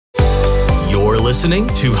listening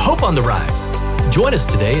to Hope on the Rise. Join us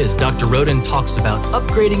today as Dr. Roden talks about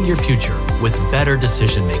upgrading your future with better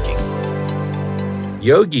decision-making.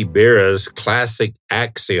 Yogi Berra's classic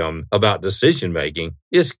axiom about decision-making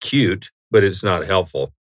is cute, but it's not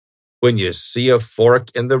helpful. When you see a fork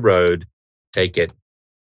in the road, take it.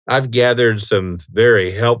 I've gathered some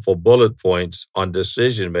very helpful bullet points on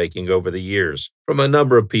decision-making over the years from a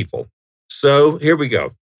number of people. So here we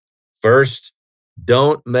go. First,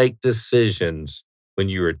 don't make decisions when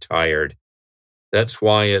you are tired. That's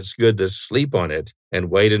why it's good to sleep on it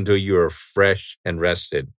and wait until you are fresh and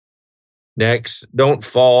rested. Next, don't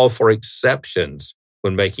fall for exceptions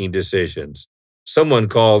when making decisions. Someone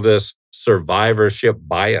called this survivorship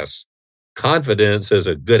bias. Confidence is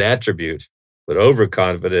a good attribute, but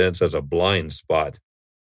overconfidence is a blind spot.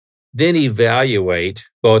 Then evaluate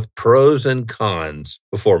both pros and cons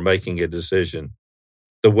before making a decision.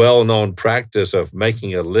 The well-known practice of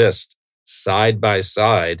making a list side by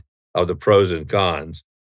side of the pros and cons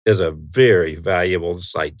is a very valuable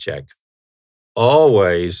sight check.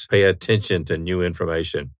 Always pay attention to new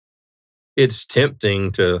information. It's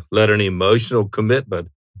tempting to let an emotional commitment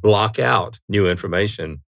block out new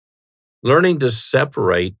information. Learning to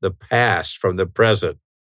separate the past from the present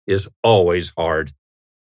is always hard.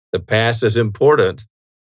 The past is important,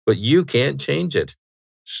 but you can't change it.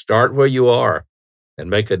 Start where you are and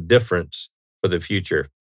make a difference for the future.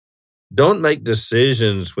 Don't make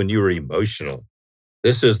decisions when you are emotional.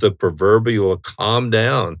 This is the proverbial calm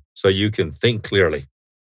down so you can think clearly.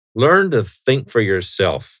 Learn to think for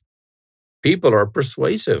yourself. People are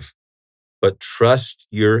persuasive, but trust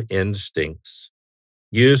your instincts.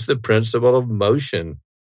 Use the principle of motion.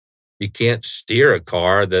 You can't steer a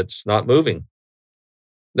car that's not moving.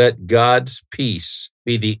 Let God's peace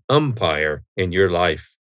be the umpire in your life.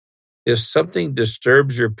 If something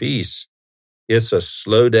disturbs your peace, it's a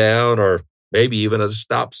slow down or maybe even a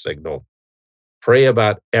stop signal. Pray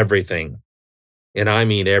about everything, and I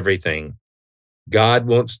mean everything. God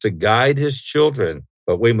wants to guide His children,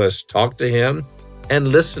 but we must talk to Him and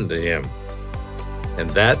listen to Him. And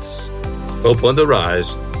that's Hope on the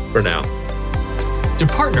Rise for now. To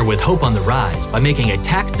partner with Hope on the Rise by making a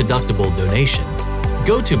tax-deductible donation,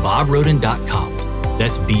 go to bobroden.com.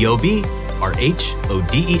 That's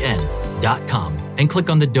BOBRHODEN.com and click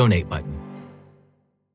on the donate button.